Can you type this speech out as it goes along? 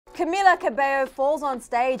Camila Cabello falls on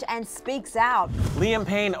stage and speaks out.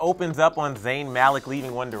 Payne opens up on Zayn Malik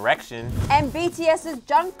leaving One Direction. And BTS's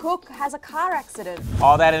Jungkook has a car accident.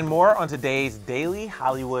 All that and more on today's Daily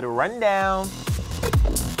Hollywood Rundown.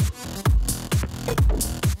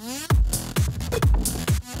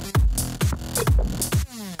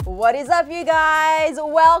 What is up, you guys?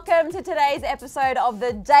 Welcome to today's episode of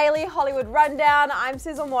the Daily Hollywood Rundown. I'm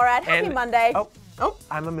Sussan Morad. Happy Monday.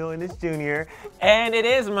 I'm Emile Jr. And it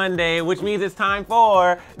is Monday, which means it's time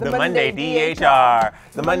for the Monday DHR.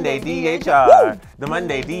 The Monday DHR. The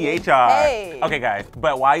Monday DHR. Hey. Okay, guys,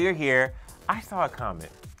 but while you're here, I saw a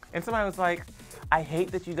comment. And somebody was like, I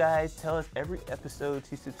hate that you guys tell us every episode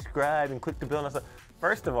to subscribe and click the bell. And I was like,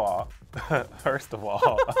 first of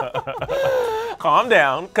all, calm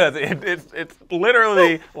down, because it's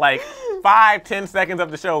literally like 5-10 seconds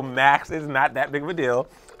of the show max. It's not that big of a deal.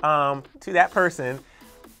 To that person,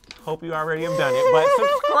 hope you already have done it, but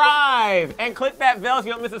subscribe and click that bell so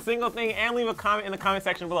you don't miss a single thing, and leave a comment in the comment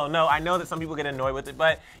section below. No, I know that some people get annoyed with it,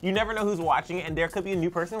 but you never know who's watching it, and there could be a new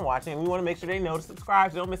person watching, and we want to make sure they know to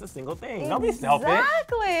subscribe so you don't miss a single thing. Don't be selfish.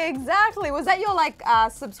 Exactly. Was that your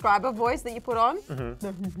subscriber voice that you put on?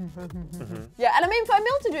 Yeah, and I mean, for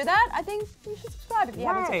Emile to do that, I think you should subscribe if you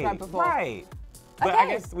haven't subscribed before. Right. But I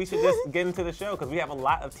guess we should just get into the show because we have a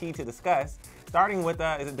lot of tea to discuss. Starting with,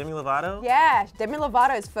 is it Demi Lovato? Yeah, Demi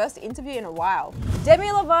Lovato's first interview in a while. Demi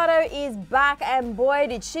Lovato is back, and boy,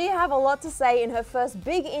 did she have a lot to say in her first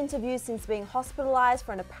big interview since being hospitalized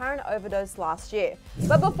for an apparent overdose last year.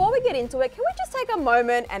 But before we get into it, can we just take a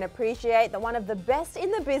moment and appreciate that one of the best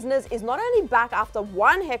in the business is not only back after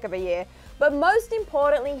one heck of a year, but most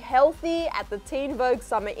importantly, healthy at the Teen Vogue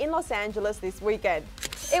Summit in Los Angeles this weekend.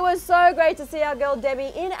 It was so great to see our girl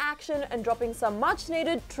Demi in action and dropping some much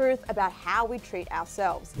needed truth about how we treat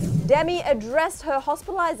ourselves. Demi addressed her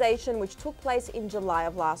hospitalization, which took place in July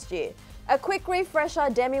of last year. A quick refresher,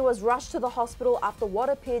 Demi was rushed to the hospital after what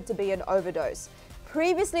appeared to be an overdose.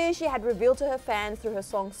 Previously, she had revealed to her fans through her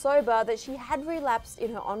song Sober that she had relapsed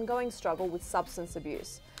in her ongoing struggle with substance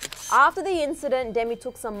abuse. After the incident, Demi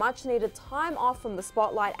took some much needed time off from the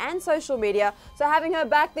spotlight and social media, so having her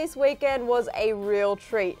back this weekend was a real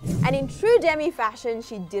treat. And in true Demi fashion,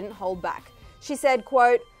 she didn't hold back. She said,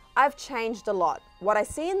 quote, "I've changed a lot. What I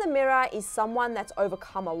see in the mirror is someone that's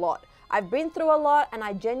overcome a lot. I've been through a lot, and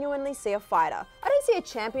I genuinely see a fighter. I don't see a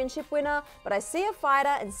championship winner, but I see a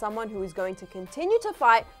fighter and someone who is going to continue to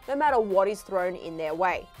fight no matter what is thrown in their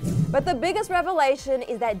way." But the biggest revelation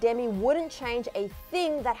is that Demi wouldn't change a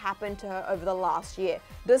thing that happened to her over the last year,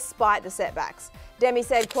 despite the setbacks. Demi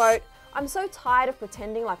said, quote, "I'm so tired of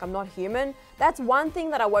pretending like I'm not human. That's one thing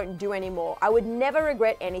that I won't do anymore. I would never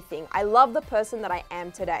regret anything. I love the person that I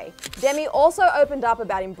am today." Demi also opened up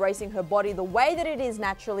about embracing her body the way that it is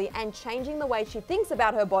naturally, and changing the way she thinks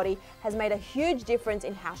about her body has made a huge difference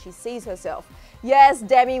in how she sees herself. Yes,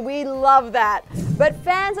 Demi, we love that. But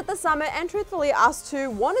fans at the summit, and truthfully us too,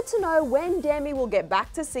 wanted to know when Demi will get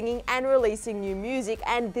back to singing and releasing new music,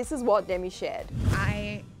 and this is what Demi shared.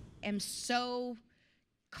 I am so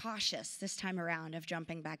cautious this time around of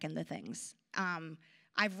jumping back into things.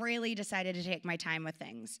 I've really decided to take my time with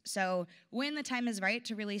things. So when the time is right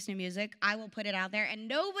to release new music, I will put it out there, and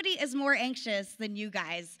nobody is more anxious than you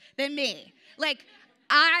guys, than me. Like,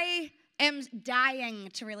 I am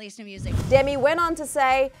dying to release new music. Demi went on to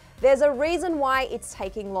say, "There's a reason why it's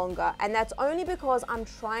taking longer, and that's only because I'm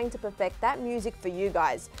trying to perfect that music for you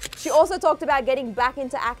guys." She also talked about getting back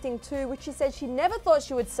into acting too, which she said she never thought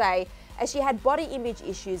she would say, as she had body image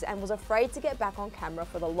issues and was afraid to get back on camera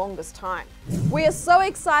for the longest time. We are so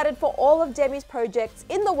excited for all of Demi's projects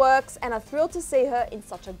in the works and are thrilled to see her in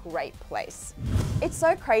such a great place. It's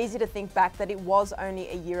so crazy to think back that it was only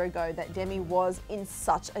a year ago that Demi was in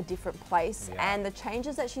such a different place, and the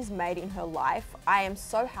changes that she's made in her life, I am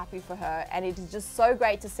so happy for her, and it is just so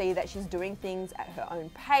great to see that she's doing things at her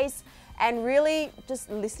own pace and really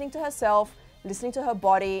just listening to herself, listening to her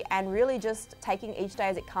body, and really just taking each day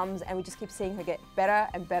as it comes, and we just keep seeing her get better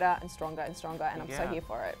and better and stronger, and I'm so here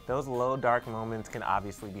for it. Those low, dark moments can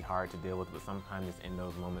obviously be hard to deal with, but sometimes it's in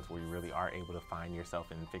those moments where you really are able to find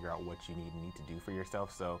yourself and figure out what you need to do for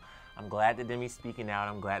yourself. So I'm glad that Demi's speaking out.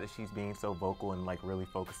 I'm glad that she's being so vocal and like really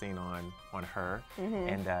focusing on her,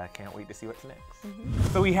 and can't wait to see what's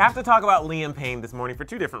next. So we have to talk about Payne this morning for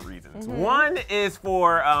two different reasons. One is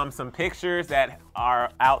for some pictures that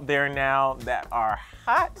are out there now that are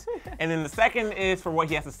hot. And then the second is for what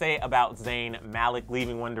he has to say about Zayn Malik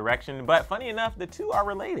leaving One Direction. But funny enough, the two are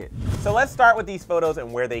related. So let's start with these photos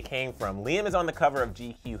and where they came from. Liam is on the cover of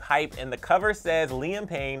GQ Hype, and the cover says Liam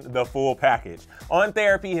Payne, the full package. On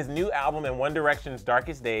Therapy, his new album and One Direction's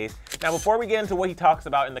Darkest Days. Now, before we get into what he talks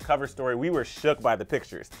about in the cover story, we were shook by the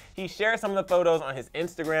pictures. He shared some of the photos on his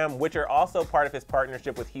Instagram, which are also part of his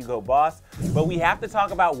partnership with Hugo Boss. But we have to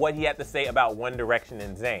talk about what he had to say about One Direction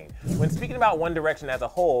and Zayn. When speaking about One Direction as a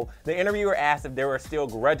whole, the interviewer asked if there were still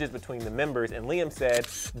grudges between the members, and Liam said,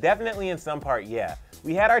 "Definitely in some part, yeah.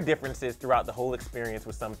 We had our differences throughout the whole experience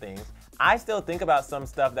with some things. I still think about some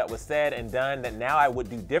stuff that was said and done that now I would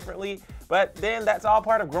do differently, but then that's all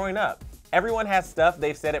part of growing up. Everyone has stuff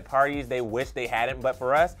they've said at parties they wish they hadn't, but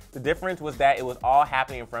for us, the difference was that it was all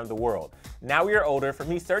happening in front of the world. Now we are older, for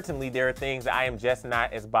me certainly there are things that I am just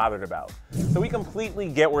not as bothered about." So we completely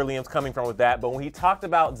get where Liam's coming from with that, but when he talked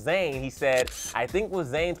about Zayn, he said, "I think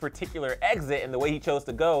with Zayn's particular exit and the way he chose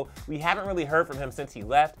to go, we haven't really heard from him since he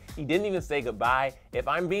left. He didn't even say goodbye. If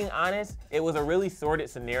I'm being honest, it was a really sordid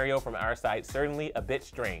scenario from our side, certainly a bit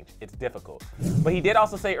strange. It's difficult." But he did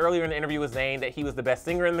also say earlier in the interview with Zayn that he was the best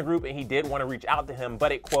singer in the group and he did want to reach out to him,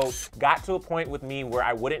 but it, quote, "got to a point with me where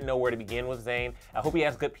I wouldn't know where to begin with Zayn. I hope he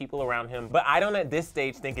has good people around him, but I don't at this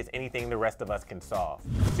stage think it's anything the rest of us can solve."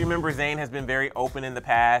 So you remember Zayn has been very open in the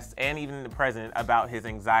past and even in the present about his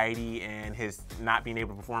anxiety and his not being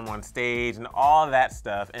able to perform on stage and all that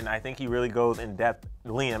stuff, and I think he really goes in depth,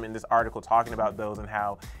 Liam, in this article talking about those and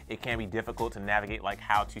how it can be difficult to navigate like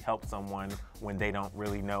how to help someone when they don't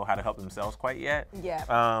really know how to help themselves quite yet.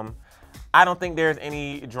 Yeah. I don't think there's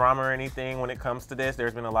any drama or anything when it comes to this.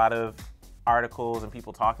 There's been a lot of articles and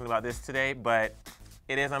people talking about this today, but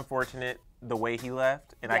it is unfortunate the way he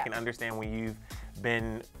left, and I can understand when you've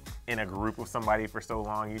been in a group with somebody for so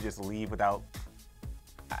long, you just leave without,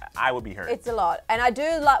 I would be hurt. It's a lot. And I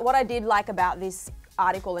do like, what I did like about this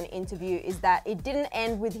article and interview is that it didn't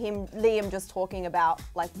end with Liam just talking about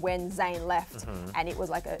like when Zayn left and it was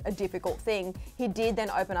like a difficult thing. He did then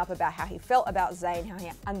open up about how he felt about Zayn, how he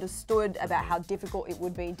understood about how difficult it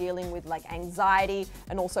would be dealing with like anxiety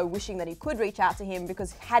and also wishing that he could reach out to him,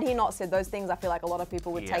 because had he not said those things, I feel like a lot of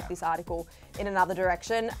people would take this article in another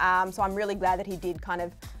direction. So I'm really glad that he did kind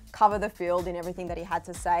of cover the field in everything that he had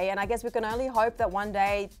to say, and I guess we can only hope that one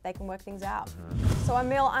day they can work things out. So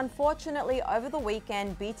Emile, unfortunately over the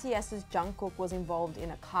weekend, BTS's Jungkook was involved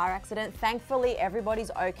in a car accident. Thankfully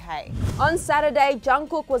everybody's okay. On Saturday,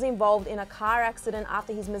 Jungkook was involved in a car accident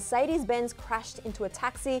after his Mercedes-Benz crashed into a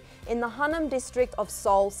taxi in the Hanam district of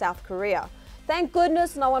Seoul, South Korea. Thank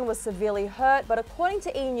goodness no one was severely hurt, but according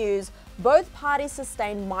to E! News, both parties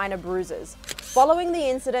sustained minor bruises. Following the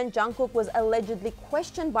incident, Jungkook was allegedly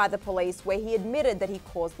questioned by the police, where he admitted that he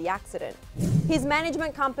caused the accident. His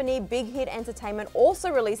management company, Big Hit Entertainment,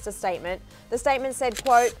 also released a statement. The statement said,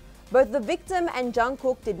 quote, "Both the victim and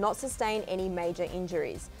Jungkook did not sustain any major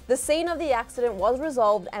injuries. The scene of the accident was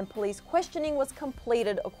resolved and police questioning was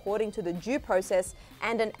completed according to the due process,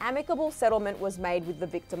 and an amicable settlement was made with the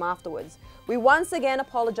victim afterwards. We once again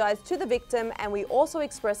apologize to the victim, and we also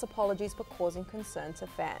express apologies for causing concern to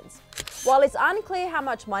fans." While it's unclear how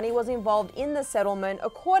much money was involved in the settlement,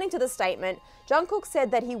 according to the statement, Jungkook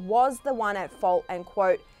said that he was the one at fault and,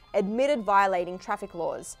 quote, "admitted violating traffic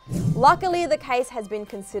laws." Luckily, the case has been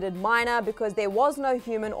considered minor because there was no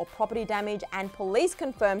human or property damage, and police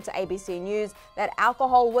confirmed to ABC News that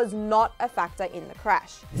alcohol was not a factor in the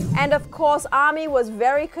crash. And of course, ARMY was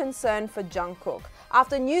very concerned for Jungkook.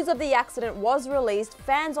 After news of the accident was released,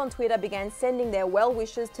 fans on Twitter began sending their well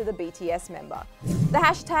wishes to the BTS member. The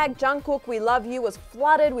hashtag Jungkook We Love You was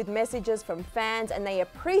flooded with messages from fans, and they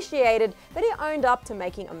appreciated that he owned up to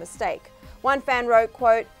making a mistake. One fan wrote,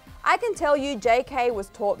 quote, "I can tell you JK was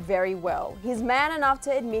taught very well. He's man enough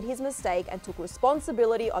to admit his mistake and took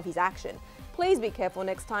responsibility of his action. Please be careful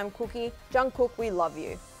next time, Cookie. Jungkook, we love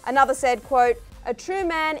you." Another said, quote, "A true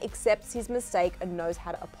man accepts his mistake and knows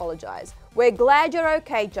how to apologize. We're glad you're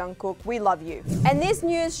okay, Jungkook. We love you." And this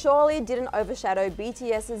news surely didn't overshadow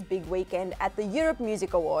BTS's big weekend at the Europe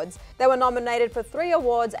Music Awards. They were nominated for 3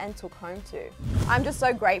 awards and took home 2. I'm just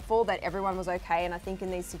so grateful that everyone was okay, and I think in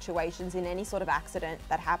these situations, in any sort of accident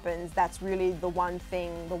that happens, that's really the one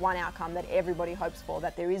thing, the one outcome that everybody hopes for,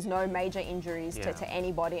 that there is no major injuries to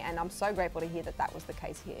anybody, and I'm so grateful to hear that that was the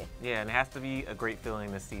case here. Yeah, and it has to be a great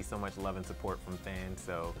feeling to see so much love and support from fans,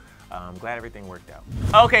 so I'm glad everything worked out.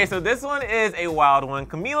 Okay, so this one one is a wild one.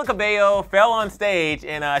 Camila Cabello fell on stage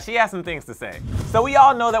and she has some things to say. So we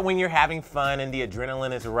all know that when you're having fun and the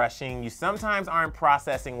adrenaline is rushing, you sometimes aren't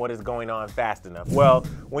processing what is going on fast enough. Well,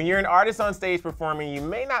 when you're an artist on stage performing, you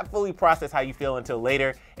may not fully process how you feel until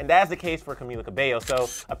later, and that's the case for Camila Cabello. So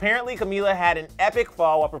apparently Camila had an epic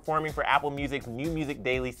fall while performing for Apple Music's New Music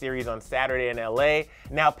Daily series on Saturday in LA.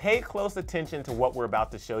 Now pay close attention to what we're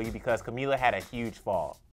about to show you because Camila had a huge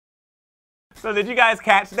fall. So did you guys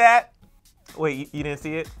catch that? Wait, you didn't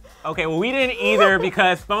see it? Okay, well we didn't either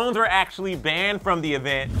because phones were actually banned from the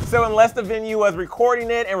event. So unless the venue was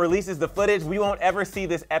recording it and releases the footage, we won't ever see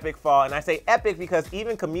this epic fall. And I say epic because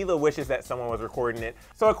even Camila wishes that someone was recording it.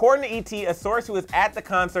 So according to ET, a source who was at the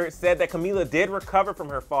concert said that Camila did recover from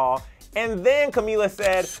her fall. And then Camila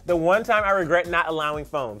said, "The one time I regret not allowing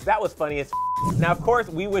phones." That was funny as f. Now, of course,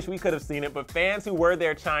 we wish we could have seen it, but fans who were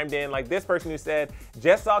there chimed in, like this person who said,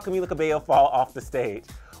 "Just saw Camila Cabello fall off the stage."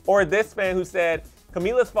 Or this fan who said,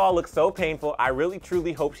 "Camila's fall looks so painful. I really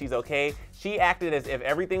truly hope she's okay. She acted as if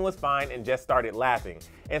everything was fine and just started laughing."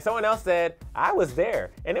 And someone else said, "I was there.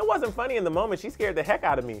 And it wasn't funny in the moment. She scared the heck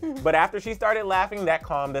out of me. But after she started laughing, that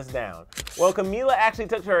calmed us down." Well, Camila actually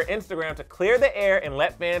took to her Instagram to clear the air and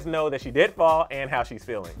let fans know that she did fall and how she's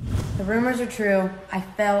feeling. The rumors are true. I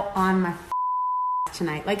fell on my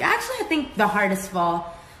tonight. Like, actually, I think the hardest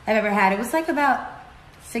fall I've ever had. It was like about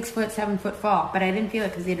 6 foot, 7 foot fall, but I didn't feel it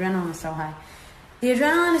because the adrenaline was so high. The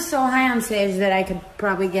adrenaline is so high on stage that I could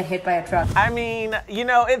probably get hit by a truck. I mean, you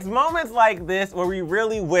know, it's moments like this where we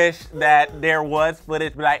really wish that there was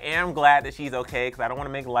footage, but I am glad that she's okay because I don't want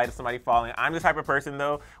to make light of somebody falling. I'm the type of person,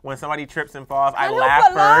 though, when somebody trips and falls, I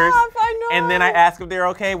laugh first, and then I ask if they're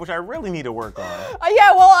okay, which I really need to work on.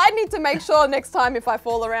 Yeah, well, I need to make sure next time if I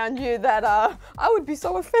fall around you that I would be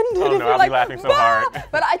so offended. Oh, if no, you're I'll like, be laughing so hard.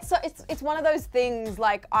 But it's one of those things,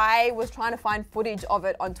 like, I was trying to find footage of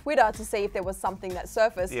it on Twitter to see if there was something that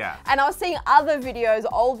surfaced. Yeah. And I was seeing other videos,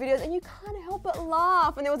 old videos, and you can't help but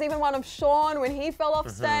laugh. And there was even one of Sean when he fell off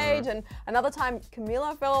stage, and another time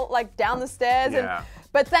Camila fell like down the stairs. Yeah.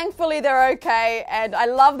 But thankfully they're okay, and I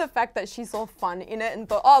love the fact that she saw fun in it and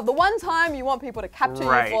thought, oh, the one time you want people to capture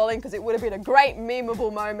you falling because it would have been a great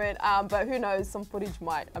memeable moment, but who knows, some footage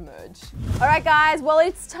might emerge. All right, guys, well,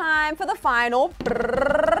 it's time for the final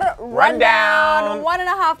rundown.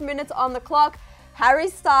 1.5 minutes on the clock. Harry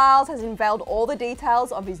Styles has unveiled all the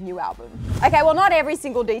details of his new album. Okay, well, not every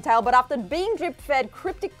single detail, but after being drip-fed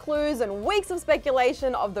cryptic clues and weeks of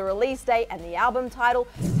speculation of the release date and the album title,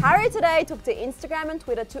 Harry today took to Instagram and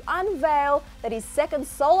Twitter to unveil that his second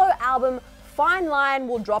solo album, Fine Line,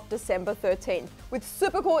 will drop December 13th, with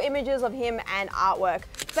super cool images of him and artwork.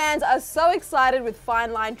 Fans are so excited with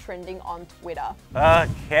Fine Line trending on Twitter.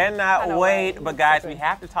 Cannot wait. But guys, we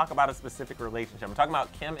have to talk about a specific relationship. I'm talking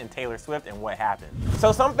about Kim and Taylor Swift and what happened.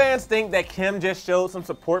 So some fans think that Kim just showed some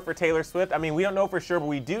support for Taylor Swift. I mean, we don't know for sure, but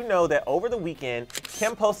we do know that over the weekend,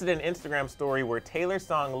 Kim posted an Instagram story where Taylor's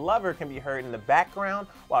song Lover can be heard in the background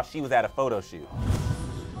while she was at a photo shoot.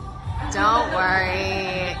 Don't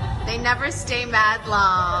worry, they never stay mad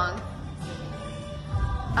long.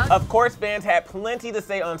 Of course, fans had plenty to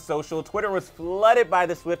say on social. Twitter was flooded by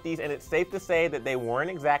the Swifties, and it's safe to say that they weren't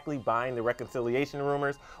exactly buying the reconciliation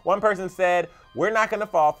rumors. One person said, "We're not gonna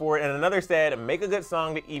fall for it," and another said, "Make a good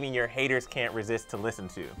song that even your haters can't resist to listen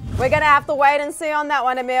to." We're gonna have to wait and see on that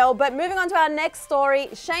one, Emile. But moving on to our next story,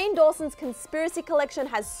 Shane Dawson's conspiracy collection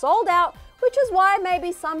has sold out, which is why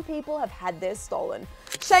maybe some people have had theirs stolen.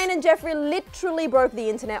 Shane and Jeffrey literally broke the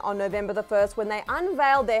internet on November the 1st when they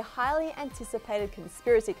unveiled their highly anticipated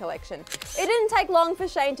conspiracy collection. It didn't take long for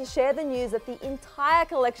Shane to share the news that the entire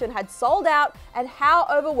collection had sold out and how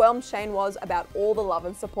overwhelmed Shane was about all the love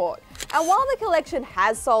and support. And while the collection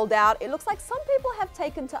has sold out, it looks like some people have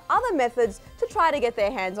taken to other methods to try to get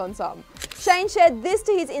their hands on some. Shane shared this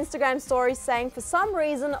to his Instagram story, saying for some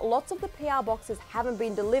reason lots of the PR boxes haven't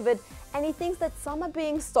been delivered and he thinks that some are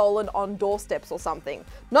being stolen on doorsteps or something.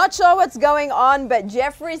 Not sure what's going on, but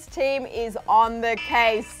Jeffrey's team is on the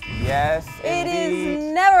case. Yes, It indeed. is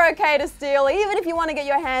never okay to steal, even if you want to get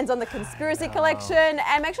your hands on the conspiracy collection.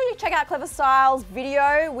 And make sure you check out Clevver Styles'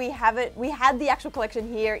 video. We had the actual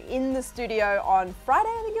collection here in the studio on Friday,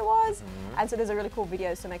 I think it was. And so there's a really cool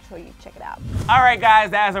video, so make sure you check it out. All right, guys,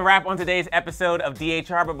 that is a wrap on today's episode of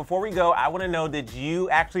DHR. But before we go, I want to know, did you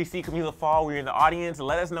actually see Camila fall? Were you in the audience?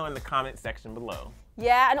 Let us know in the comment section below.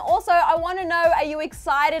 Yeah, and also I want to know, are you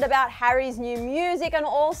excited about Harry's new music? And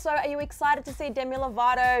also, are you excited to see Demi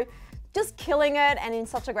Lovato just killing it and in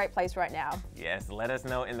such a great place right now. Yes, let us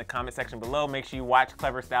know in the comment section below. Make sure you watch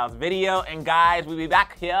Clevver Styles' video. And guys, we'll be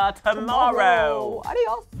back here tomorrow.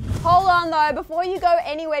 Adios. Hold on though, before you go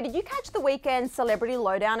anywhere, did you catch the weekend Celebrity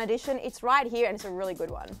Lowdown edition? It's right here and it's a really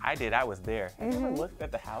good one. I did, I was there. Have you ever looked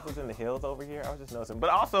at the houses in the hills over here? I was just noticing.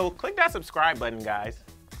 But also, click that subscribe button, guys.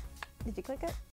 Did you click it?